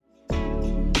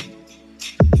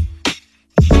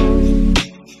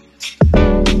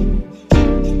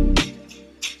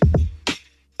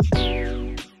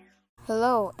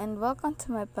Hello and welcome to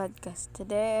my podcast.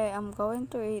 Today I am going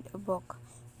to read a book.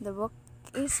 The book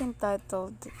is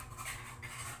entitled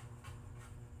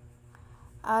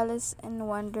Alice in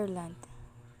Wonderland.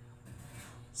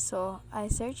 So I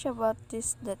searched about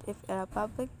this that if a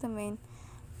public domain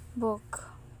book,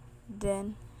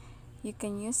 then you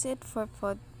can use it for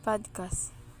podcasts.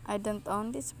 I don't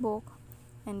own this book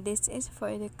and this is for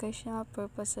educational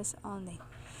purposes only.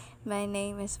 My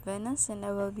name is Venus and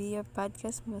I will be your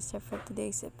podcast master for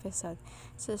today's episode.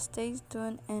 So stay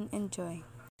tuned and enjoy.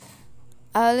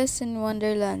 Alice in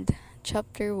Wonderland,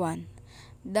 Chapter 1.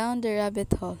 Down the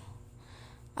Rabbit Hole.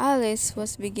 Alice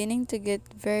was beginning to get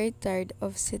very tired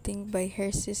of sitting by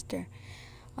her sister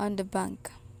on the bank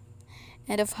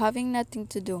and of having nothing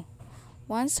to do.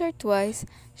 Once or twice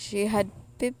she had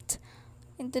peeped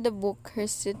into the book her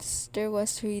sister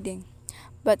was reading,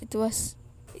 but it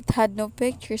had no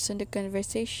pictures on the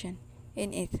conversation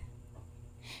in it.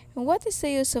 And what is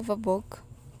the use of a book?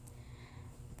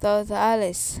 Thought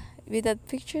Alice, without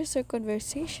pictures or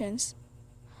conversations.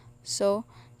 So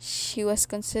she was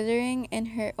considering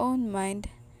in her own mind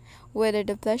whether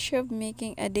the pleasure of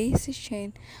making a daisy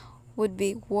chain would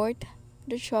be worth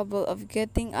the trouble of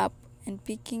getting up and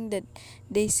picking the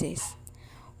daisies,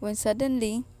 when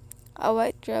suddenly a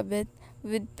white rabbit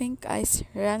with pink eyes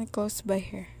ran close by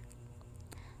her.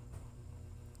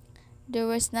 There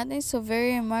was nothing so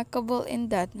very remarkable in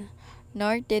that,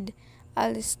 nor did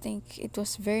Alice think it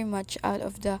was very much out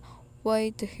of the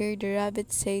way to hear the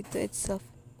rabbit say to itself,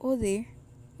 oh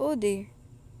dear,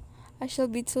 I shall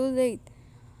be too late."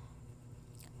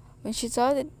 When she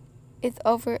thought it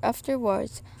over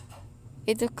afterwards,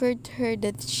 it occurred to her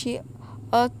that she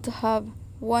ought to have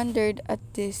wondered at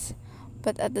this,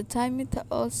 but at the time it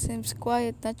all seems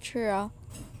quite natural.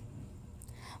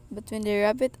 But when the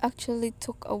rabbit actually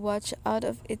took a watch out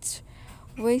of its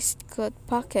waistcoat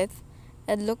pocket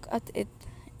and looked at it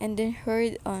and then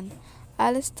hurried on,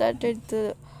 Alice started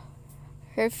to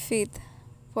her feet,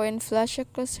 for it flashed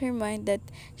across her mind that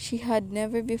she had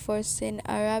never before seen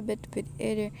a rabbit with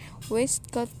either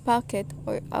waistcoat pocket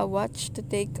or a watch to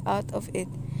take out of it,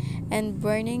 and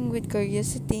burning with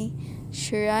curiosity,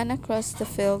 she ran across the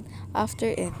field after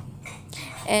it,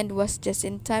 and was just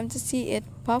in time to see it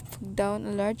pop down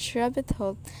a large rabbit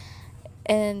hole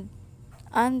and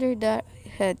under the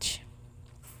hedge.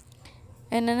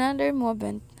 In another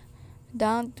moment,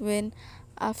 down went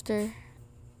after.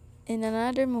 In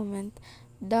another moment,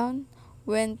 down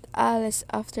went Alice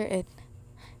after it.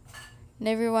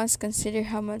 Never once considered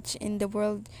how much in the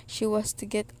world she was to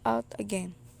get out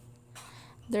again.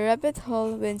 The rabbit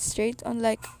hole went straight on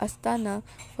like a tunnel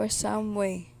for some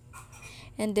way,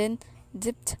 and then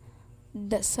dipped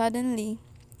suddenly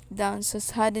down so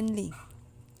suddenly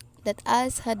that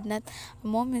Alice had not a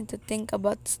moment to think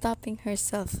about stopping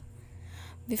herself.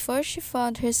 Before she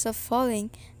found herself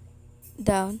falling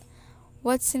down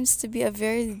what seems to be a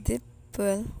very deep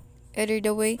well, either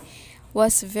the way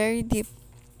was very deep,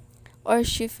 or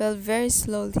she fell very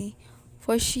slowly,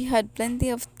 for she had plenty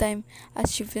of time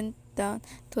as she went down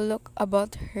to look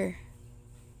about her,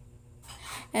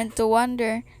 and to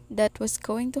wonder what was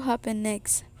going to happen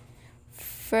next.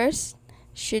 First,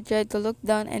 she tried to look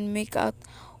down and make out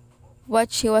what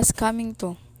she was coming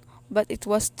to, but it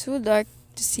was too dark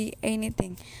to see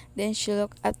anything. Then she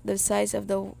looked at the sides of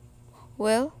the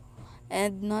well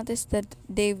and noticed that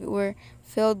they were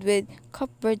filled with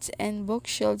cupboards and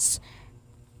bookshelves.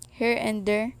 Here and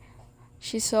there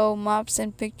she saw maps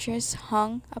and pictures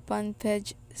hung upon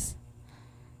pages.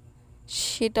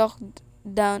 She took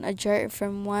down a jar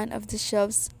from one of the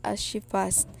shelves as she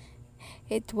passed.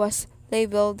 It was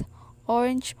labeled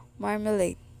orange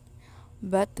marmalade,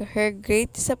 but to her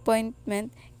great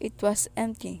disappointment it was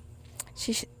empty.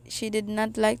 She did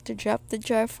not like to drop the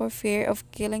jar for fear of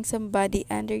killing somebody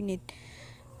underneath,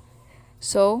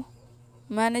 so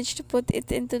managed to put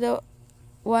it into the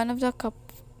one of the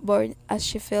cupboard as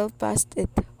she fell past it.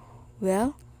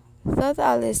 Well, thought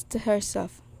Alice to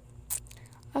herself,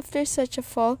 after such a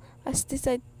fall as this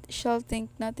I shall think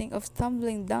nothing of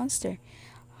tumbling downstairs.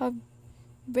 How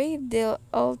brave they'll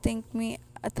all think me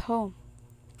at home.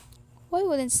 Why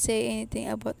wouldn't say anything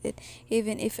about it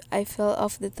even if I fell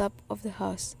off the top of the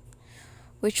house?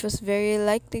 Which was very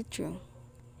likely true.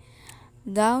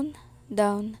 Down,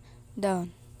 down,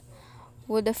 down.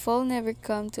 Would the fall never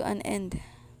come to an end?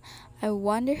 I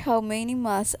wonder how many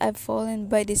miles I've fallen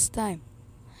by this time,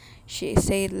 she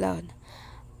said loud.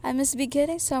 I must be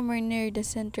getting somewhere near the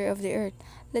center of the earth.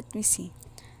 Let me see.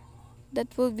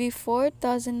 That will be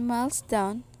 4,000 miles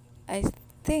down, I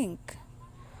think.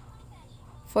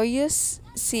 For you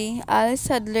see, Alice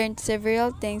had learned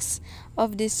several things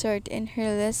of this sort in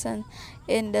her lesson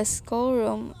in the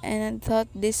schoolroom, and thought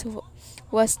this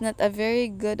was not a very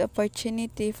good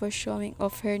opportunity for showing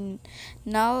off her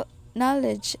now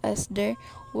knowledge, as there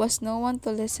was no one to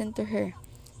listen to her.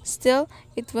 Still,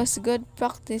 it was good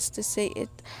practice to say it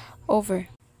over.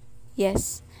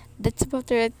 Yes, that's about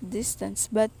the right distance,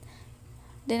 but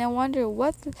then I wonder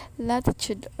what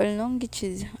latitude or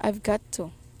longitude I've got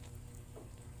to.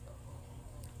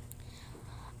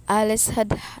 Alice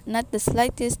had not the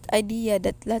slightest idea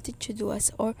that latitude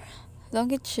was or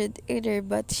longitude either,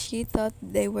 but she thought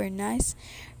they were nice,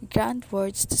 grand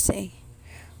words to say.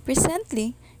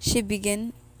 Presently, she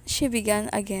began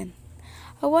again.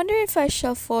 I wonder if I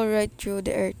shall fall right through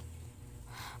the earth.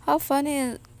 How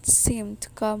funny it seemed to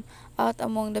come out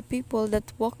among the people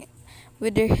that walk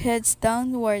with their heads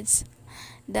downwards.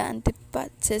 The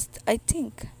antipathist, I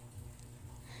think.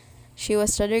 She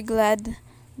was rather glad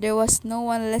there was no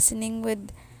one listening with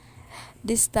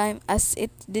this time, as it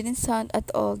didn't sound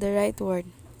at all the right word.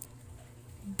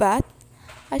 But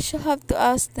I shall have to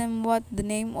ask them what the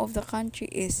name of the country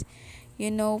is. You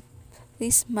know,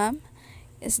 please, ma'am,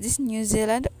 is this New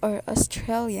Zealand or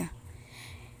Australia?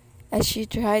 As she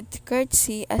tried to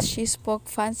curtsy, as she spoke,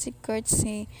 fancy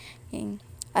curtsying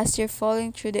as you're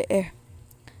falling through the air.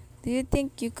 Do you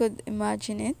think you could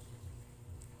imagine it?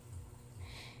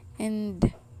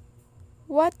 And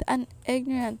what an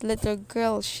ignorant little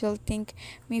girl she'll think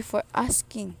me for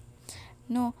asking.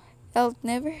 No, it'll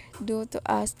never do to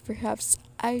ask. Perhaps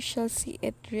I shall see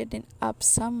it written up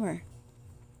somewhere.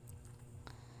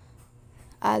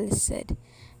 Alice said.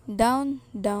 Down,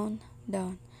 down,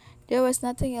 down. There was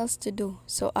nothing else to do,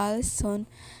 so Alice soon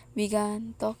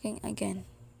began talking again.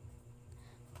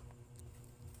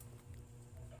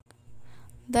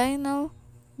 Dinah'll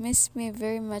miss me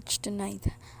very much tonight,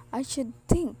 I should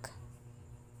think.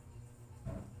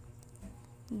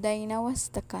 Dinah was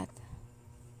the cat.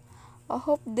 I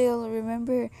hope they'll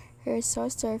remember her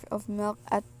saucer of milk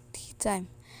at tea time.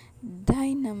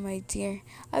 Dinah, my dear,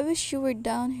 I wish you were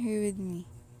down here with me.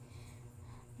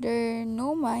 There are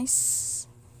no mice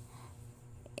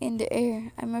in the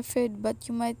air, I'm afraid, but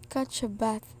you might catch a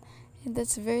bat, and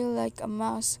that's very like a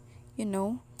mouse, you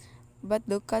know. But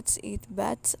do cats eat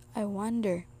bats, I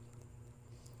wonder?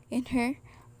 In her,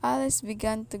 Alice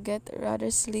began to get rather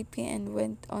sleepy and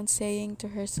went on saying to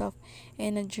herself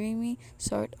in a dreamy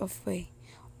sort of way,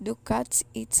 do cats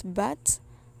eat bats?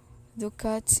 Do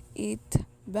cats eat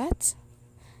bats?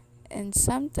 And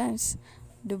sometimes,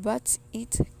 do bats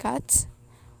eat cats?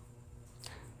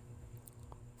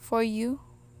 For you,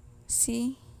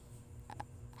 see,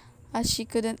 as she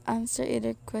couldn't answer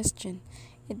either question,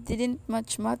 it didn't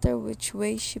much matter which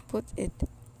way she put it.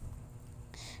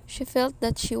 She felt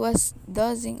that she was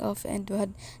dozing off and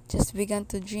had just begun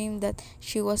to dream that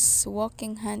she was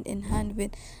walking hand in hand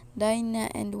with Dinah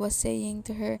and was saying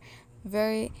to her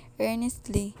very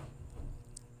earnestly,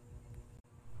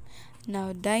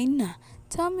 now, Dinah,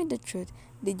 tell me the truth.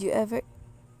 Did you ever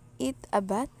eat a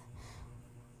bat?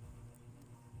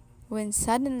 When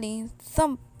suddenly,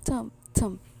 thump, thump,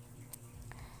 thump,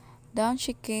 down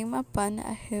she came upon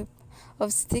a heap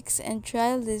of sticks and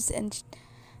dry leaves, and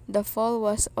the fall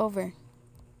was over.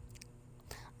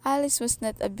 Alice was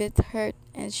not a bit hurt,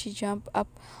 and she jumped up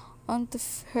onto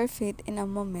her feet in a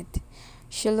moment.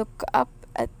 She looked up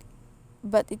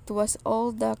but it was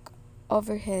all dark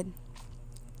overhead.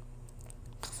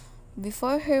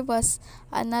 Before her was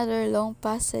another long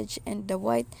passage, and the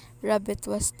white rabbit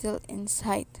was still in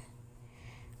sight.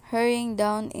 Hurrying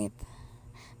down it,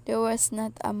 there was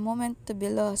not a moment to be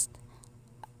lost.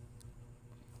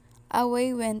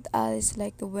 Away went Alice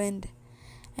like the wind,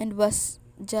 and was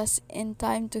just in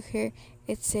time to hear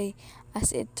it say,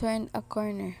 as it turned a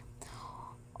corner,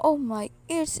 oh, my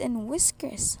ears and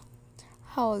whiskers!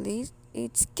 How late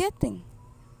it's getting!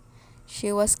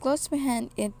 She was close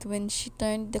behind it when she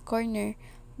turned the corner,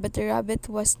 but the rabbit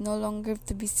was no longer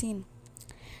to be seen.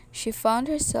 She found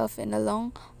herself in a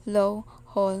long, low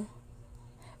hall,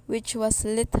 which was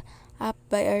lit up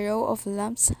by a row of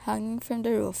lamps hanging from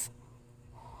the roof.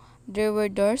 There were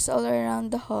doors all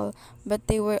around the hall, but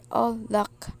they were all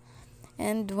locked,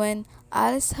 and when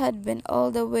Alice had been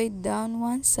all the way down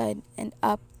one side and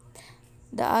up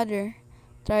the other,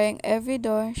 trying every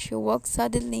door, she walked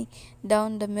suddenly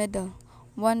down the middle,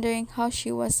 wondering how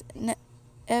she was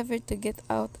ever to get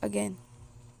out again.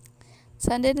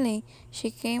 Suddenly,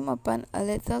 she came upon a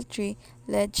little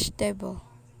tree-ledge table,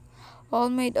 all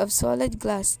made of solid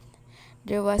glass.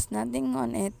 There was nothing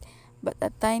on it but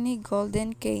a tiny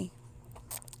golden key,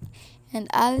 and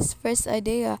Alice's first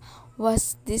idea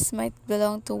was this might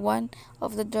belong to one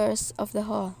of the doors of the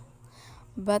hall.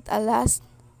 But alas,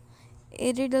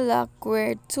 Either the lock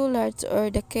were too large or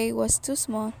the key was too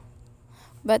small,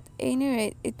 but at any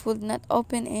rate it would not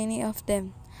open any of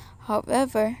them.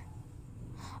 However,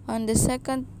 on the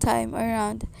second time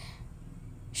around,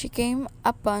 she came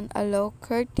upon a low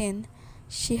curtain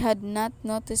she had not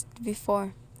noticed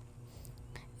before,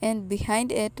 and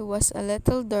behind it was a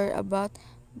little door about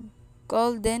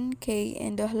golden key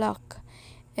in the lock,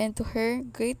 and to her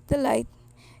great delight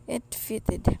it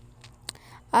fitted.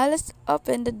 Alice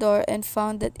opened the door and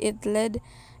found that it led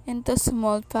into a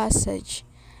small passage,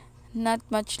 not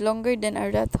much longer than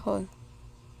a rat hole.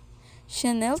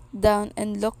 She knelt down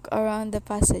and looked around the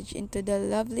passage into the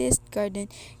loveliest garden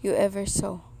you ever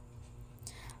saw.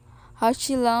 How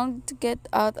she longed to get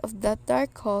out of that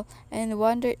dark hole and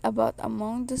wander about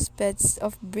among those beds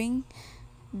of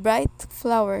bright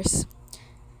flowers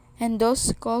and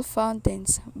those cold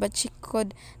fountains, but she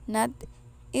could not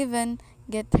even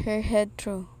get her head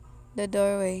through the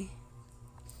doorway.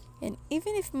 And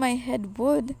even if my head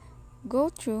would go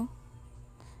through,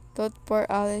 thought poor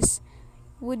Alice,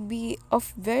 would be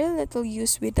of very little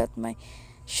use without my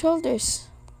shoulders.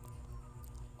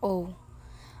 Oh,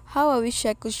 how I wish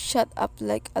I could shut up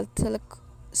like a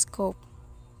telescope.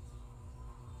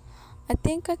 I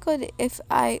think I could if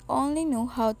I only knew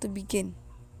how to begin.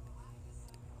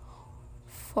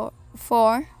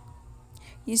 For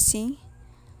you see,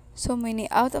 so many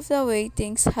out-of-the-way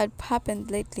things had happened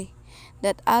lately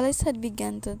that Alice had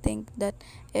begun to think that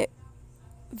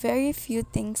very few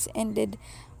things indeed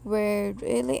were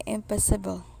really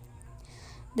impossible.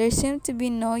 There seemed to be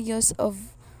no use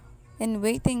in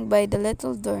waiting by the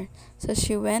little door, so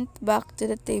she went back to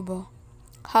the table,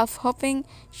 half hoping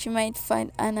she might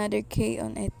find another key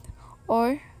on it,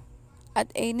 or,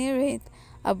 at any rate,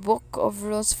 a book of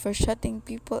rules for shutting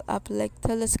people up like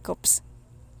telescopes.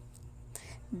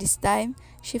 This time,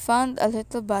 she found a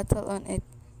little bottle on it,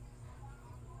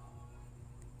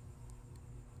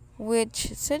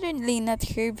 which certainly not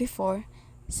here before,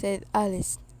 said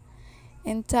Alice.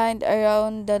 And tied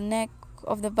around the neck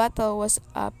of the bottle was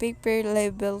a paper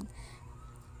labeled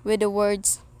with the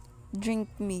words, "Drink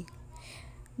me,"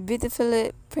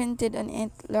 beautifully printed on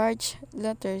it large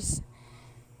letters.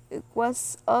 It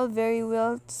was all very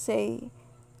well to say,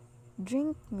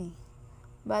 "Drink me,"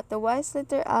 but the wise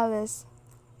little Alice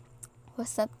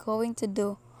was not going to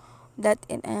do that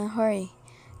in a hurry.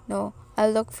 "No,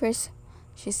 I'll look first,"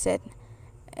 she said,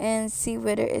 "and see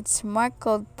whether it's marked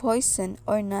poison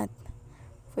or not."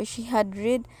 For she had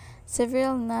read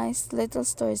several nice little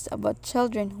stories about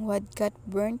children who had got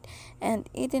burnt and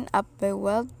eaten up by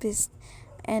wild beasts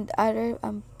and other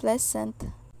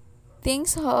unpleasant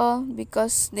things, all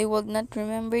because they would not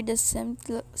remember the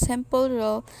simple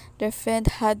rule their friend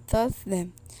had taught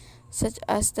them, such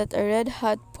as that a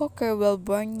red-hot poker will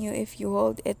burn you if you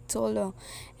hold it too long,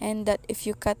 and that if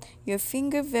you cut your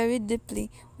finger very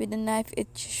deeply with a knife it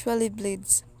usually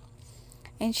bleeds.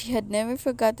 And she had never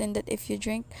forgotten that if you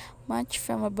drink much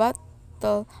from a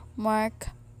bottle marked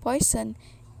poison,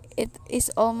 it is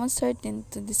almost certain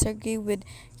to disagree with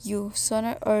you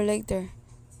sooner or later.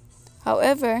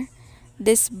 However,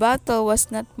 this bottle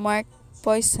was not marked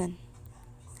poison,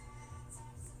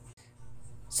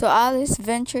 so Alice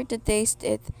ventured to taste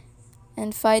it,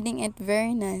 and finding it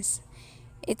very nice,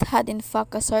 it had in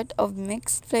fact a sort of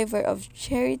mixed flavor of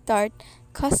cherry tart,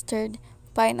 custard,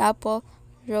 pineapple,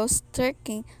 roast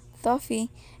turkey, toffee,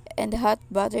 and hot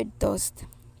buttered toast.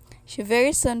 She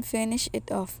very soon finished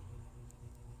it off.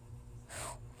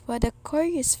 "What a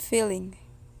curious feeling,"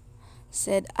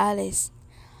 said Alice.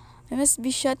 "I must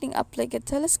be shutting up like a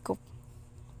telescope."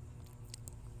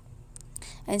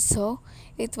 And so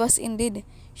it was indeed.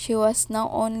 She was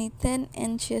now only 10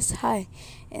 inches high,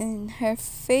 and her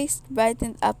face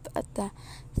brightened up at the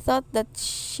thought that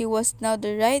she was now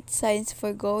the right size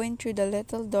for going through the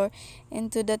little door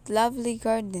into that lovely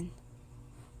garden.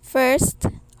 First,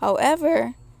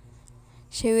 however,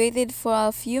 she waited for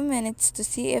a few minutes to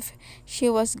see if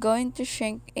she was going to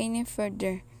shrink any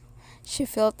further. She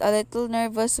felt a little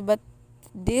nervous, but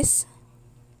this,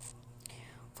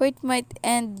 for it might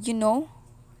end, you know,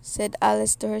 said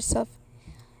Alice to herself,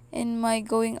 in my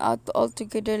going out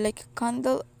altogether like a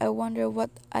candle. I wonder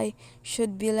what I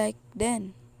should be like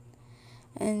then.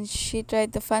 And she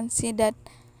tried to fancy that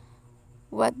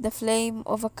what the flame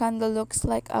of a candle looks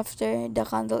like after the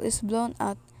candle is blown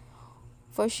out,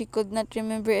 for she could not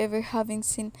remember ever having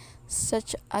seen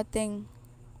such a thing.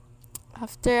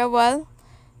 After a while,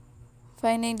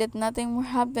 finding that nothing more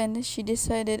happened, she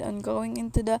decided on going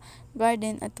into the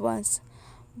garden at once.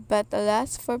 But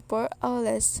alas for poor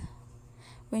Alice!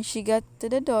 When she got to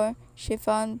the door, she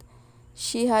found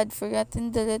she had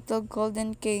forgotten the little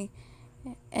golden key,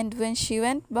 and when she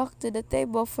went back to the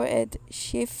table for it,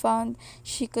 she found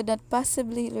she could not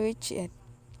possibly reach it.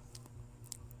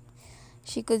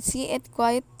 She could see it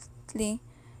quietly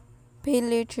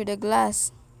paler through the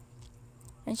glass,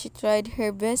 and she tried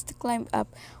her best to climb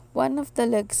up one of the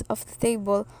legs of the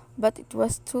table, but it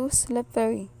was too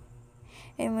slippery.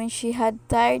 And when she had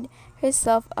tired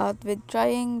herself out with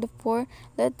trying, the poor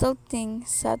little thing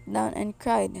sat down and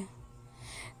cried.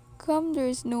 "Come, there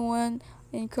is no one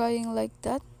in crying like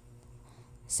that,"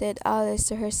 said Alice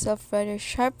to herself rather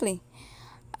sharply.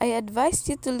 "I advise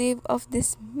you to leave off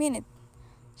this minute."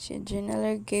 She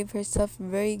generally gave herself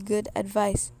very good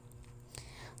advice,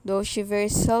 though she very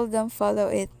seldom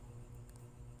followed it,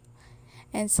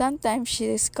 and sometimes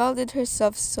she scolded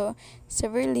herself so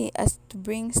severely as to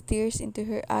bring tears into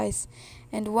her eyes,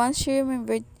 and once she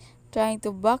remembered trying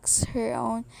to box her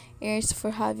own ears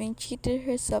for having cheated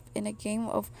herself in a game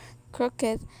of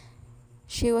croquet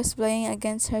she was playing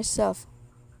against herself.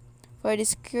 For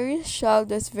this curious child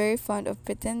was very fond of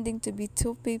pretending to be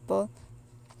two people,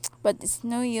 but it's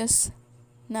no use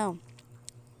now,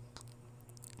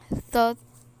 thought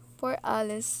poor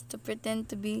Alice, to pretend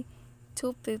to be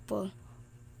two people.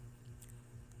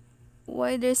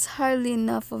 Why, there's hardly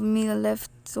enough of me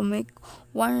left to make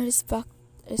one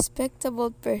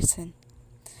respectable person.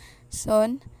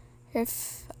 Soon, her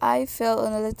eye fell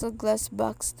on a little glass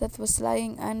box that was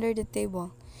lying under the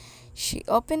table. She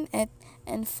opened it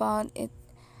and found it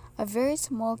a very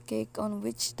small cake on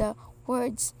which the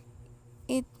words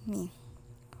 "Eat me"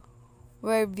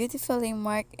 were beautifully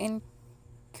marked in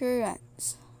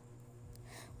currants.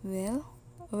 "Well,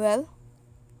 well,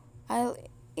 I'll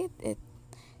eat it,"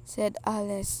 said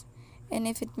Alice, "and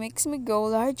if it makes me grow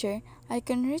larger, I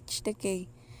can reach the cake,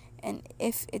 and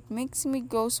if it makes me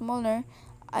grow smaller,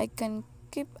 I can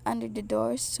keep under the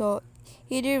door, so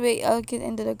either way I'll get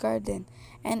into the garden,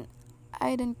 and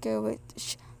I don't care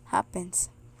which happens."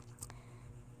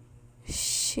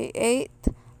 She ate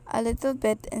a little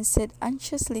bit and said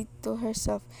anxiously to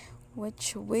herself,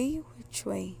 "Which way, which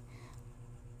way?"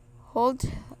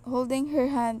 Holding her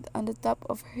hand on the top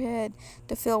of her head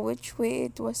to feel which way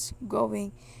it was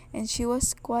going, and she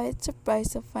was quite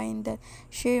surprised to find that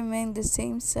she remained the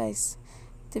same size.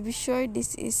 To be sure,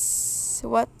 this is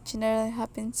what generally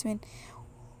happens when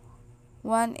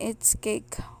one eats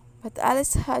cake. But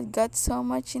Alice had got so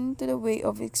much into the way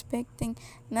of expecting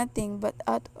nothing but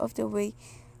out of the way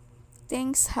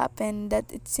things happen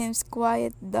that it seems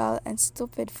quite dull and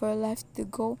stupid for life to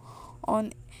go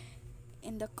on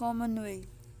in the common way.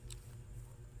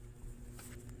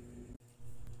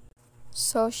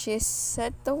 So she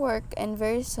set to work and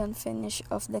very soon finished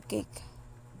off the cake.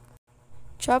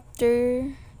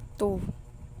 Chapter 2.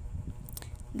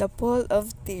 The Pool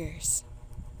of Tears.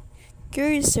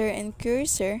 "Curiouser and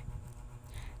curiouser,"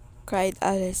 cried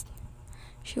Alice.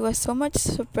 She was so much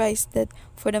surprised that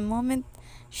for the moment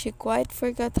she quite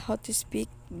forgot how to speak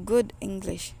good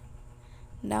English.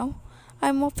 "Now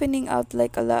I'm opening out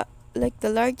like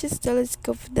the largest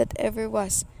telescope that ever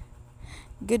was.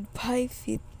 Goodbye,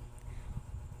 feet."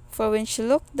 For when she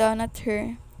looked down at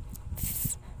her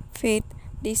feet,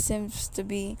 they seemed to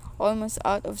be almost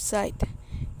out of sight.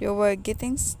 They were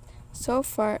getting so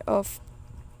far off.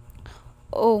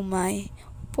 "Oh my,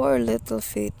 poor little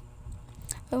feet.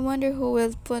 I wonder who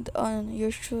will put on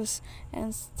your shoes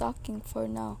and stocking for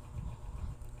now,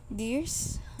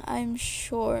 dears. I'm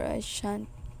sure I shan't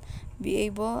be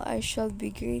able. I shall be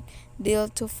a great deal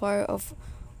too far off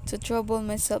to trouble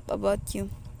myself about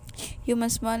you. You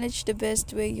must manage the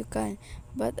best way you can,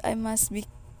 but I must be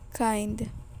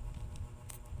kind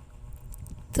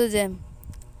to them,"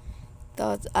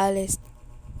 thought Alice.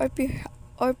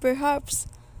 Or perhaps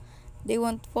they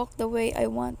won't walk the way I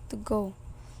want to go.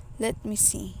 Let me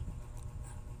see.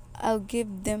 I'll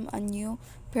give them a new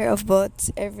pair of boots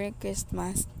every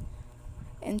Christmas."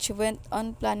 And she went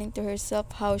on planning to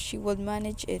herself how she would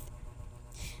manage it.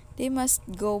 "They must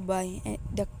go by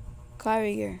the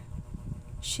carrier,"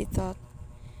 she thought.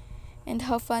 And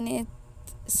how funny it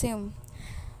seemed,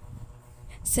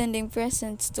 sending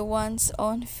presents to one's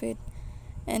own feet,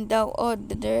 and how odd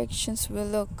the directions will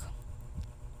look.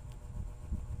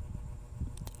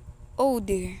 "Oh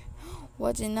dear,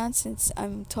 what a nonsense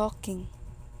I'm talking."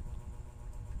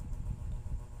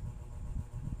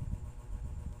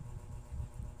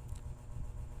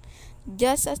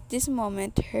 Just at this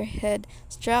moment her head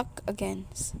struck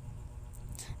against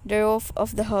the roof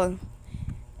of the hall.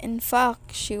 In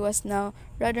fact, she was now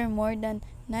rather more than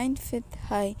 9 feet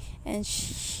high, and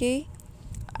she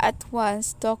at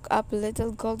once took up a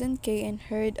little golden key and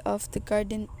hurried off the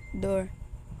garden door.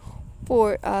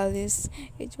 Poor Alice!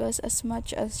 It was as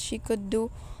much as she could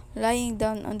do lying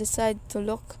down on the side to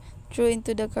look through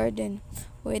into the garden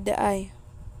with the eye.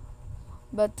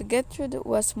 But Gertrude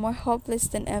was more hopeless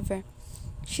than ever.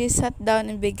 She sat down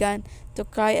and began to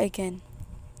cry again.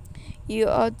 "You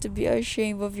ought to be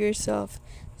ashamed of yourself,"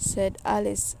 said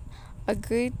Alice. "A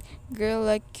great girl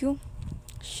like you,"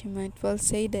 she might well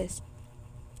say this,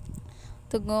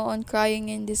 "to go on crying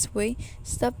in this way.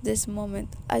 Stop this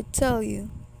moment, I tell you."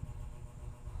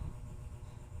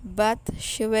 But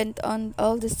she went on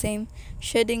all the same,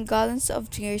 shedding gallons of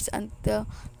tears until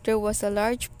there was a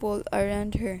large pool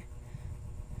around her,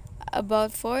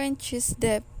 about 4 inches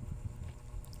deep,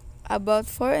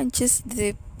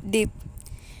 deep,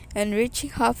 and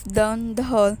reaching half down the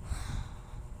hall.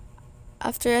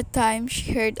 After a time,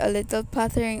 she heard a little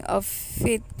pattering of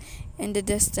feet in the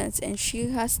distance, and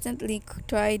she hastily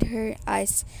tried her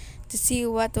eyes to see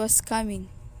what was coming.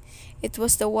 It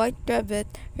was the white rabbit,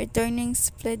 returning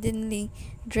splendidly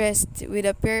dressed, with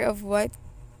a pair of white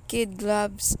kid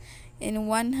gloves in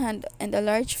one hand and a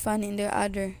large fan in the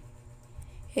other.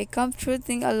 He came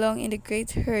trotting along in a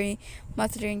great hurry,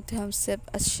 muttering to himself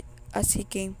as he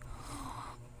came,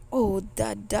 "Oh,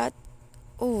 the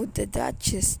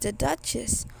Duchess, the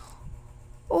Duchess!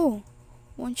 Oh,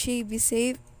 won't she be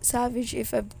savage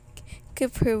if I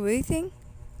keep her waiting?"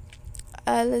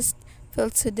 Alice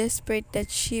felt so desperate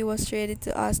that she was ready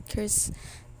to ask her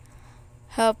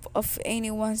help of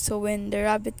anyone, so when the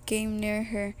rabbit came near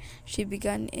her, she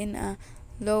began in a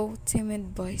low,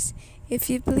 timid voice, "If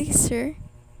you please, sir."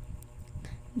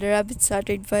 The rabbit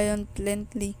stuttered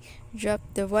violently,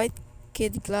 dropped the white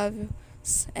kid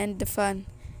gloves and the fan,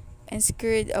 and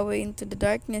scurried away into the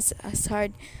darkness as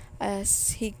hard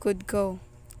as he could go.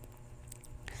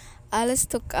 Alice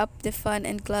took up the fan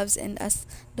and gloves, and as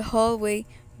the hallway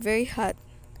very hot,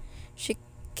 she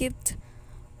kept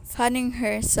fanning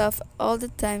herself all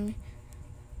the time.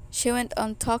 She went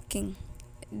on talking.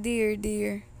 "Dear,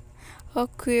 dear, how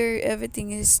queer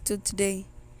everything is today.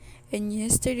 And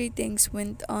yesterday things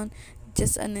went on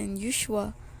just as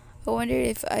unusual. I wonder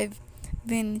if I've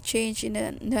been changed in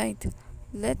the night.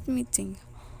 Let me think.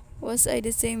 Was I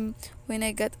the same when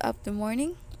I got up the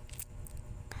morning?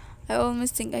 I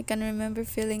almost think I can remember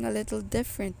feeling a little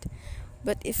different.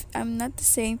 But if I'm not the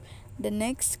same, the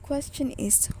next question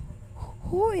is,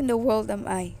 who in the world am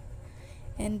I?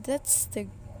 And that's the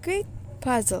great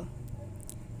puzzle."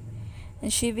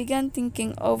 And she began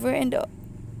thinking over and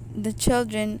the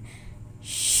children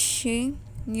she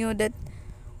knew that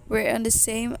were on the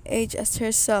same age as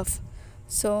herself,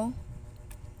 so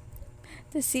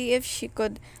to see if she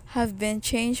could have been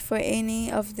changed for any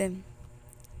of them.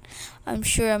 "I'm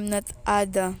sure I'm not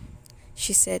Ada,"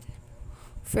 she said,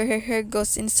 "for her hair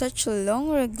goes in such long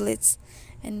ringlets,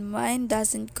 and mine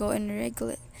doesn't go in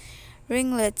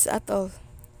ringlets at all.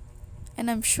 And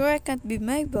I'm sure I can't be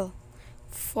Mabel,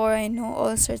 for I know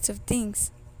all sorts of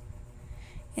things.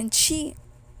 And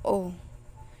oh,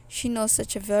 she knows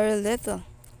such a very little.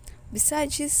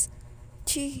 Besides,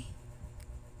 she,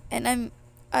 and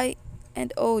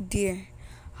and oh dear,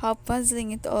 how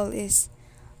puzzling it all is.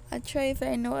 I'll try if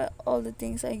I know all the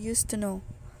things I used to know.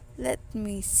 Let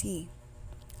me see.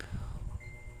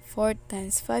 4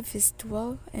 times 5 is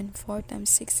 12, and 4 times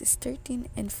 6 is 13,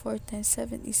 and 4 times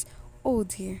 7 is, oh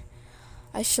dear,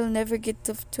 I shall never get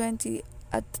to 20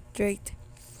 at that rate.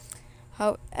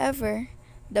 However,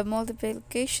 the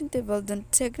multiplication table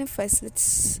don't signify.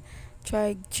 Let's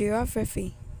try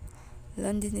geography.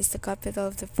 London is the capital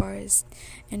of the Paris,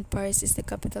 and Paris is the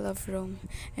capital of Rome,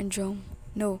 and Rome.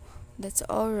 No, that's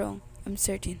all wrong, I'm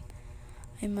certain.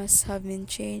 I must have been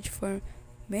changed for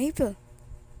Mabel.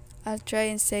 I'll try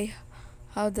and say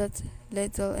how that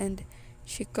little, and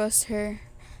she crossed her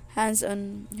hands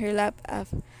on her lap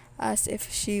as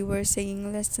if she were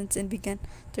saying lessons and began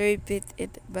to repeat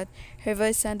it, but her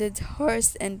voice sounded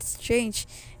hoarse and strange,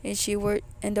 and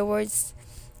the words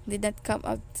did not come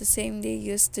out the same they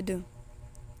used to do.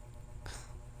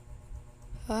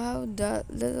 How the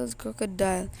little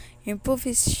crocodile improved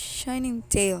his shining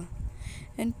tail,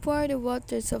 and poured the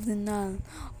waters of the Nile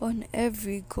on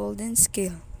every golden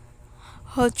scale.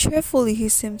 How cheerfully he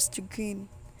seems to grin,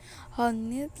 how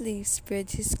neatly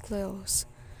spread his claws,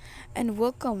 and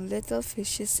welcome little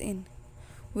fishes in,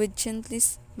 with gently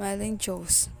smiling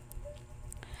jaws.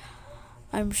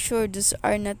 I'm sure those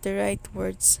are not the right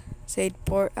words, said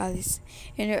poor Alice,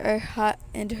 and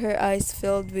her eyes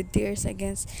filled with tears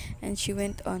again, and she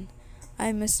went on.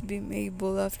 I must be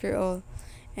Mabel after all,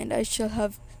 and I shall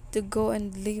have to go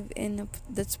and live in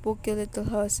that spooky little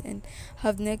house and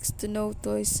have next to no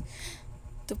toys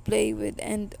to play with,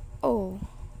 and oh,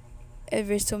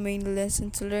 ever so many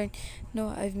lessons to learn. No,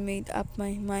 I've made up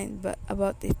my mind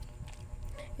about it.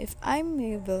 If I'm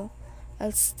able,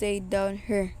 I'll stay down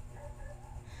here.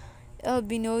 It'll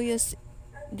be no use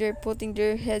they're putting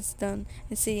their heads down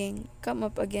and saying, "Come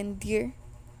up again, dear."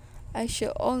 I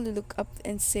shall only look up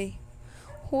and say,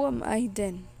 "Who am I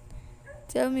then?"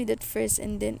 Tell me that first,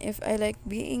 and then if I like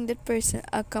being that person,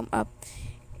 I'll come up.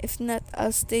 If not,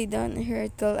 I'll stay down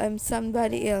here till I'm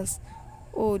somebody else.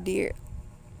 Oh dear,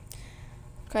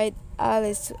 cried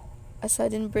Alice, a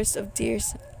sudden burst of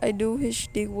tears. I do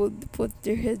wish they would put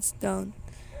their heads down.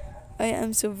 I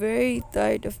am so very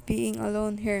tired of being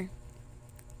alone here.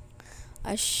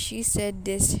 As she said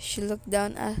this, she looked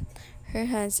down at her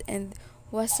hands and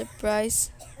was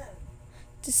surprised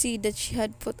to see that she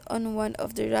had put on one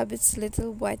of the rabbit's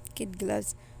little white kid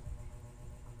gloves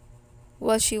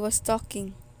while she was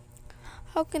talking.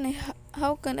 How can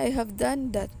I have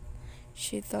done that?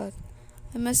 She thought.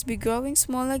 I must be growing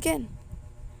small again.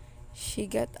 She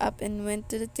got up and went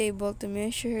to the table to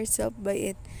measure herself by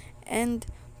it, and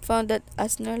found that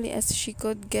as nearly as she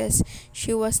could guess,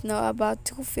 she was now about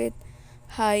 2 feet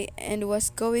high and was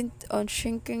going on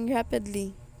shrinking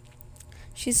rapidly.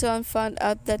 She soon found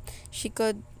out that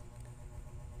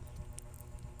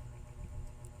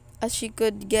as she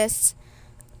could guess,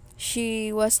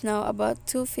 she was now about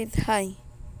 2 feet high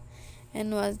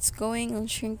and was going on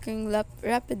shrinking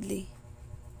rapidly.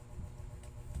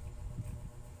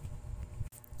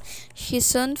 She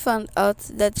soon found out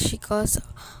that the cause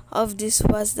of this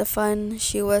was the fan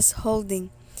she was holding,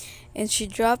 and she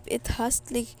dropped it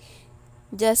hastily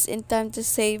just in time to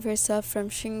save herself from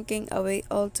shrinking away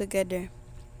altogether.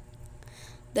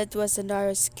 That was a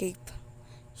narrow escape,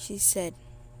 she said,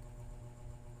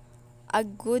 a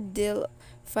good deal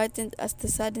frightened at the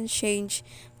sudden change,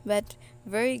 but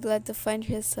very glad to find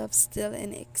herself still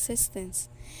in existence.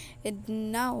 And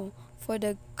now for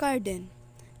the garden,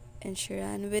 and she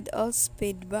ran with all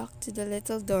speed back to the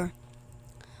little door.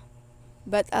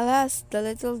 But alas, the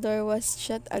little door was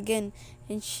shut again,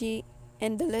 and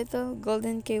the little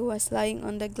golden key was lying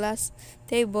on the glass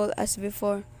table as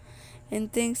before,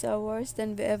 and things are worse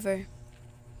than ever.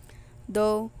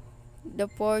 Though the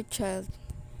poor child,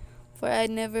 for I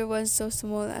never was so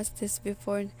small as this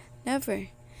before, never,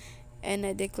 and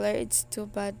I declare it's too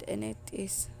bad, and it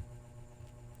is.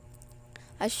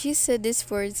 As she said these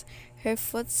words, her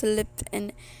foot slipped,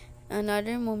 and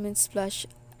another moment splash.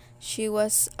 She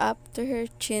was up to her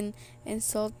chin in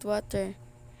salt water.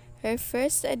 Her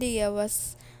first idea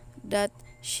was that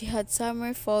she had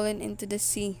somewhere fallen into the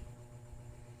sea.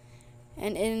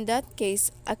 And in that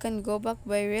case, I can go back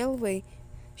by railway,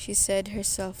 she said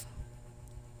herself.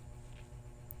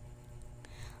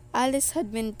 Alice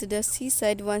had been to the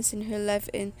seaside once in her life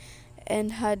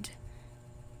and had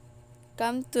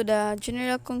come to the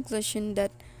general conclusion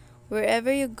that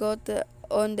wherever you go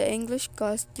on the English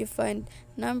coast, you find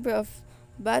a number of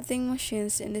bathing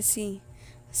machines in the sea.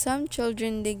 Some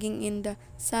children digging in the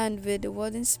sand with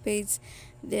wooden spades,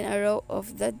 then a row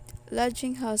of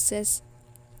lodging houses,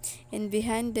 and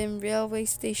behind them railway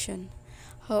station.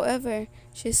 However,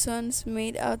 she soon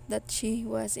made out that she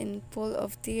was in a pool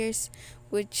of tears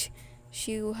which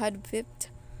she had wept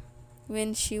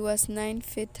when she was 9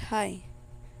 feet high.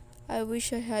 I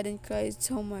wish I hadn't cried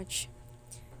so much,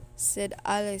 said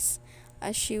Alice,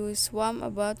 as she swam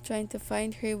about trying to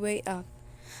find her way out.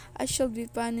 I shall be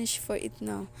punished for it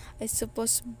now, I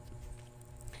suppose,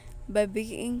 by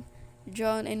being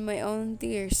drowned in my own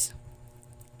tears.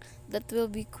 That will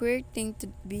be a queer thing to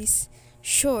be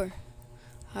sure.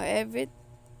 However,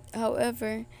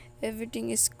 everything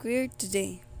is queer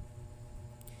today.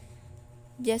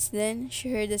 Just then,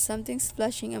 she heard something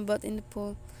splashing about in the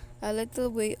pool a little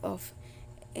way off,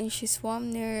 and she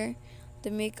swam nearer to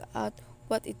make out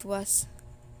what it was.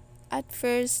 At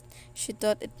first, she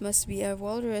thought it must be a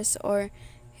walrus or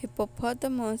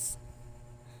hippopotamus,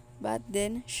 but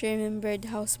then she remembered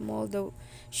how small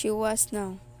she was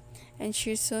now, and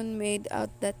she soon made out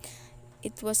that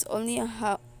it was only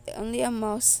a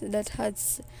mouse that had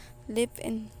slipped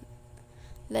in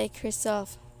like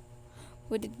herself.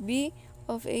 Would it be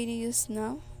of any use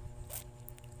now,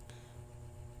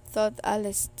 thought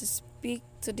Alice, to speak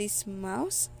to this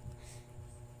mouse?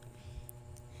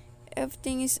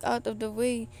 Everything is out of the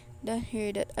way down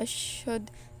here that I should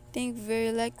think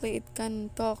very likely it can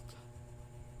talk.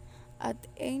 At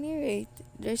any rate,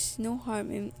 there's no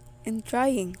harm in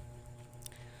trying.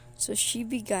 So she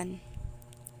began.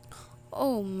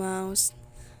 Oh, mouse,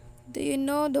 do you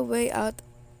know the way out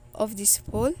of this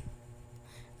pool?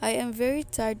 I am very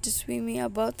tired to swimming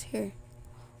about here.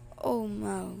 Oh,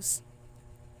 mouse.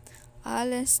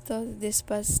 Alice thought this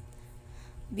must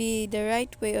be the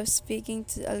right way of speaking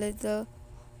to a little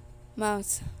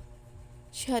mouse.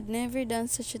 She had never done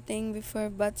such a thing before,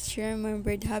 but she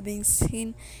remembered having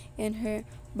seen in her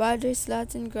brother's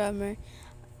Latin grammar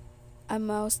a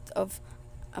mouse of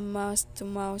a mouse to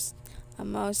mouse, a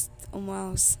mouse to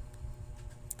mouse.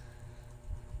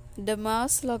 The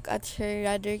mouse looked at her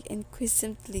rather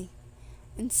inquisitively,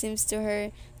 and seems to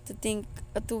her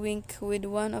to wink with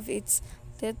one of its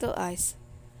little eyes,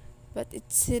 but it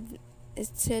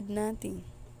said nothing.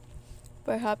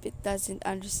 Perhaps it doesn't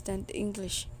understand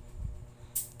English,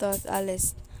 thought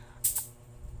Alice.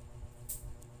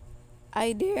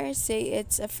 I dare say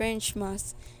it's a French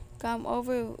mouse come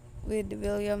over with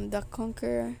William the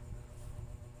Conqueror.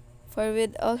 For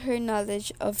with all her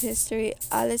knowledge of history,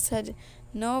 Alice had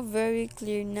no very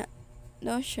clear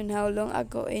notion how long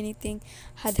ago anything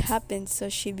had happened, so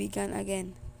she began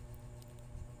again.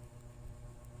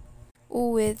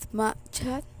 With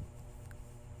chat,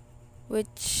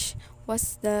 which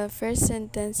was the first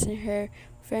sentence in her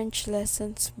French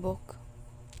lessons book.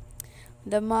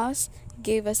 The mouse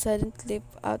gave a sudden leap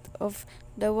out of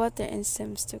the water and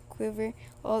seemed to quiver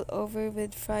all over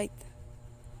with fright.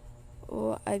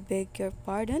 "Oh, I beg your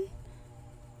pardon,"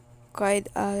 cried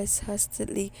Alice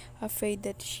hastily, afraid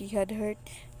that she had hurt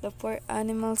the poor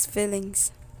animal's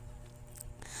feelings.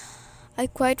 "I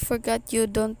quite forgot you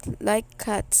don't like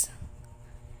cats."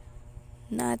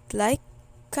 "Not like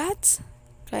cats?"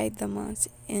 cried the mouse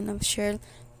in a shrill,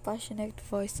 passionate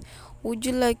voice. "Would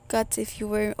you like cats if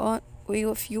you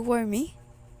were me?"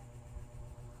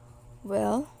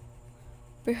 "Well,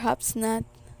 perhaps not,"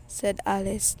 said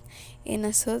Alice in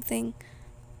a soothing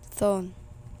tone.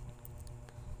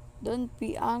 "Don't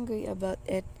be angry about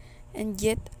it. And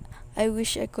yet, I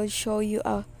wish I could show you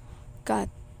a cat,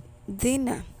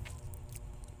 Dina.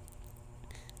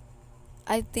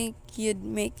 I think you'd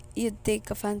take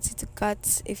a fancy to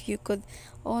cats if you could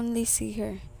only see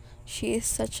her. She is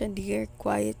such a dear,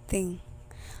 quiet thing,"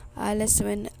 Alice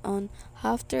went on,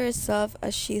 half to herself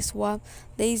as she swam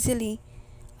lazily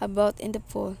about in the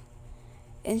pool.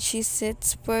 "And she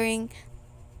sits purring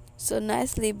so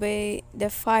nicely by the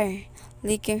fire,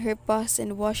 licking her paws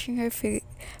and washing her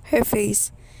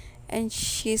face. And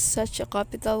she's such a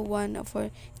capital one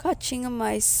for catching a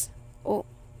mice." "Oh,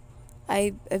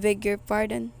 I beg your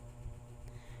pardon,"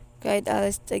 cried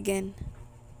Alice again.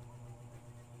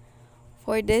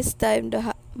 For this time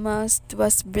the mouse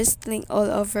was bristling all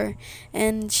over,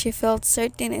 and she felt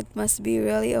certain it must be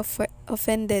really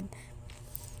offended.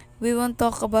 "We won't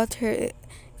talk about her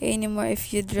anymore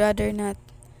if you'd rather not."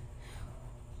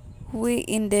 "We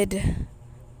indeed,"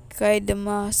 cried the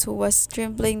mouse, who was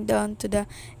trembling down to the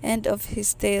end of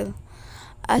his tail.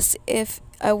 "As if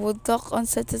I would talk on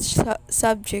such a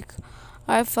subject.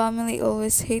 Our family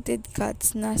always hated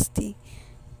cats, nasty,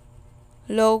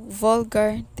 low,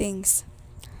 vulgar things."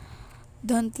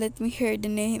 "Don't let me hear the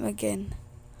name again."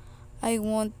 "I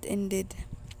won't indeed,"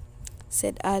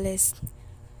 said Alice,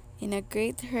 in a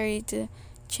great hurry to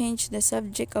change the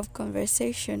subject of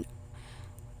conversation.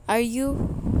 Are you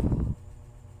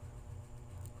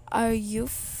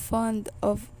fond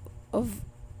of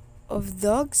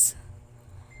dogs?"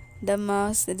 The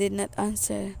mouse did not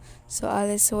answer, so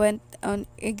Alice went on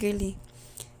eagerly.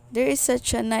 "There is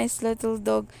such a nice little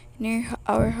dog near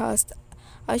our house.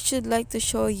 I should like to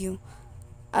show you.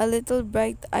 A little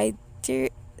bright-eyed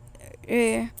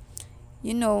terrier,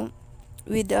 you know,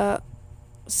 with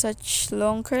such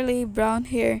long curly brown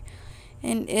hair,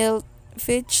 and it'll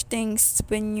fetch things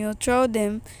when you throw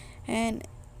them, and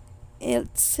it'll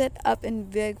sit up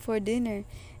and beg for dinner,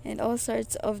 and all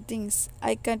sorts of things.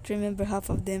 I can't remember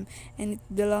half of them, and it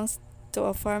belongs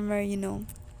to a farmer,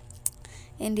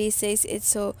 and he says it's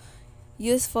so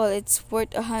useful it's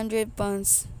worth 100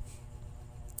 pounds.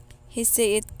 He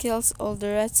say it kills all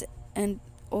the rats, and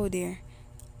oh dear,"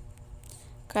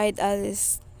 cried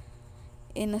Alice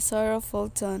in a sorrowful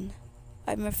tone,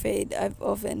 "I'm afraid I've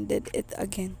offended it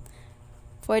again."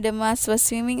 For the mouse was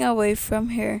swimming away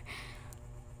from her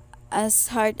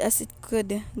as hard as it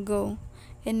could go,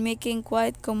 and making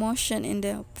quite commotion in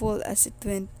the pool as it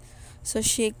went. So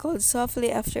she called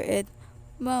softly after it,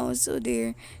 "Mouse, oh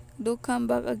dear, do come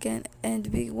back again,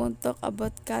 and we won't talk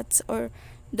about cats or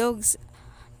dogs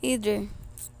either,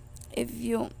 if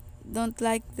you don't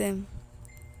like them."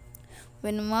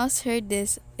 When the mouse heard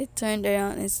this, it turned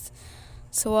around and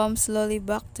swam slowly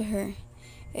back to her.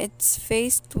 Its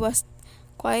face was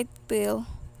quite pale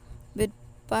with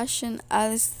passion,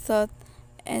 Alice thought,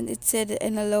 and it said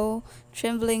in a low,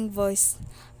 trembling voice,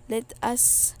 "Let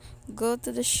us go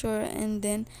to the shore, and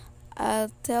then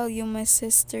I'll tell you my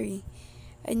history,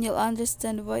 and you'll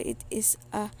understand why it is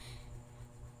I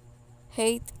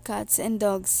hate cats and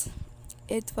dogs."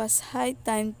 It was high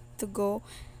time to go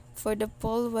for the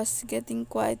pool was getting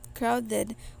quite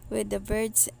crowded with the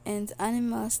birds and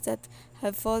animals that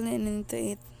had fallen into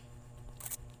it.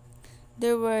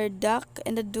 There were a duck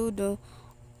and a dodo,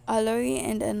 a lorry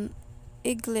and an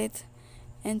eaglet,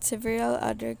 and several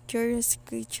other curious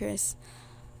creatures.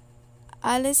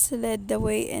 Alice led the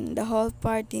way and the whole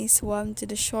party swam to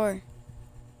the shore.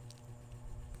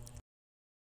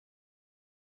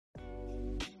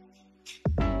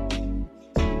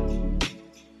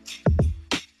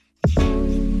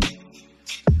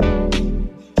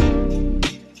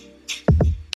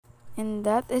 And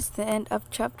that is the end of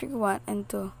chapter 1 and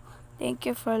 2. Thank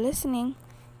you for listening.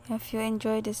 If you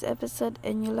enjoyed this episode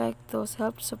and you like those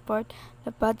help support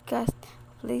the podcast,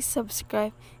 please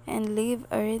subscribe and leave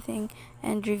a rating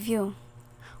and review.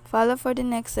 Follow for the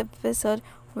next episode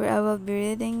where I will be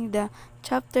reading the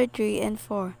chapter 3 and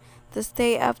 4. To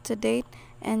stay up to date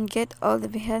and get all the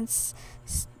behind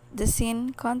the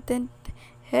scene content,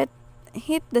 hit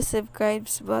the subscribe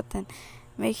button.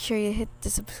 Make sure you hit the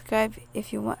subscribe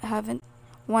if you haven't.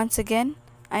 Once again,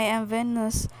 I am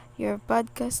Venus, your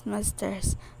podcast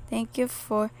masters. Thank you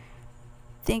for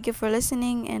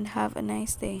listening and have a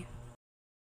nice day.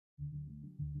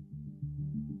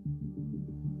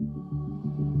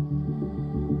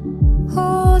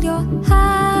 Hold your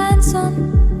hands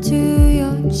on to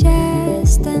your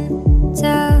chest and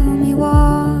tell me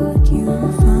what you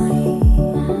find.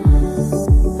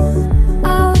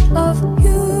 Out of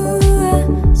you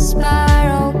a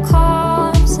spiral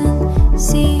comes and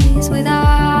sees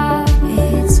without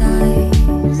its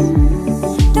eyes.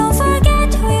 Don't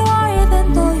forget who you are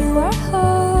even though you are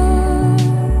hurt.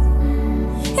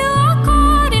 You are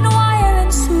caught in wire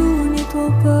and soon it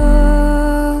will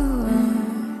burst.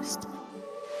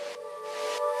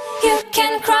 You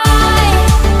can cry.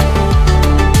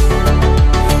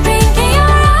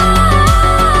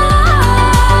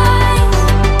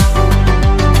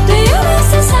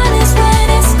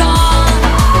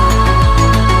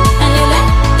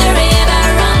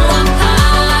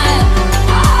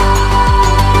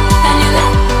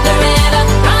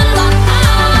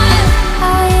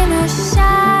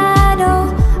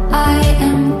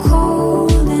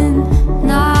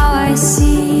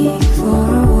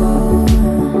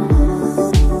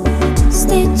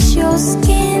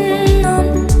 Skin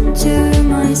onto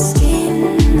my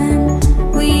skin and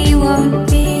we won't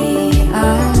be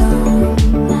alone.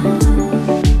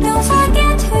 Don't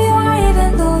forget who you are even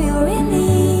though you're in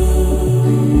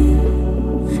need.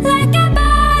 Like a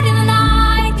bird in the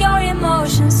night, your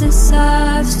emotions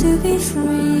deserve to be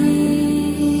free.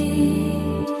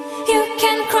 You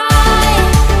can cry.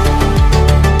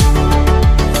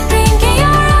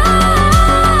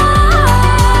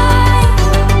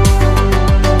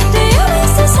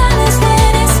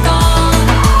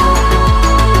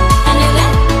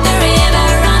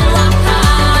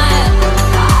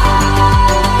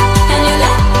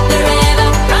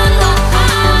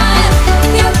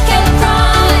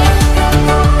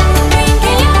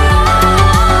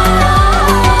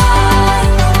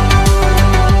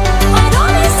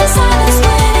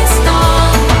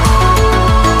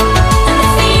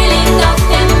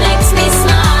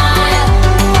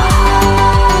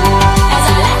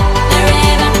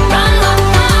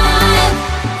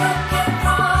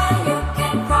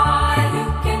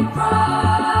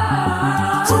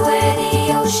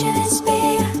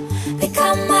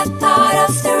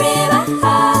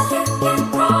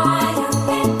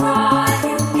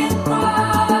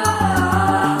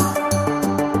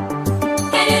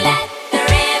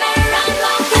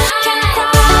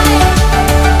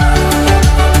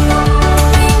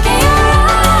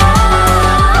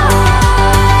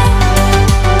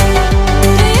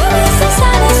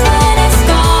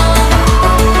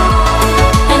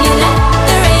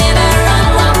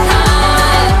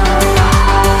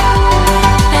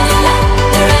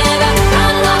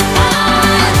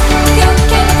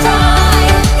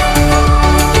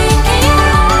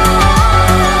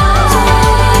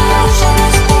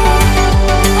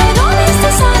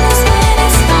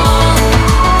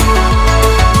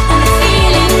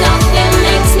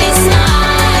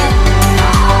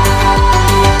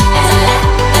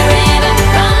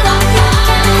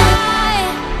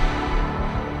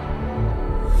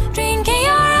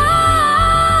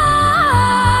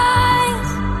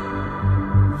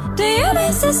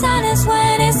 The sun is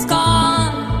when it's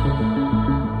gone,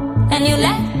 and you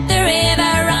let the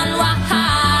river run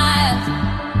wild,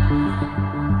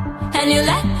 and you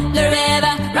let the river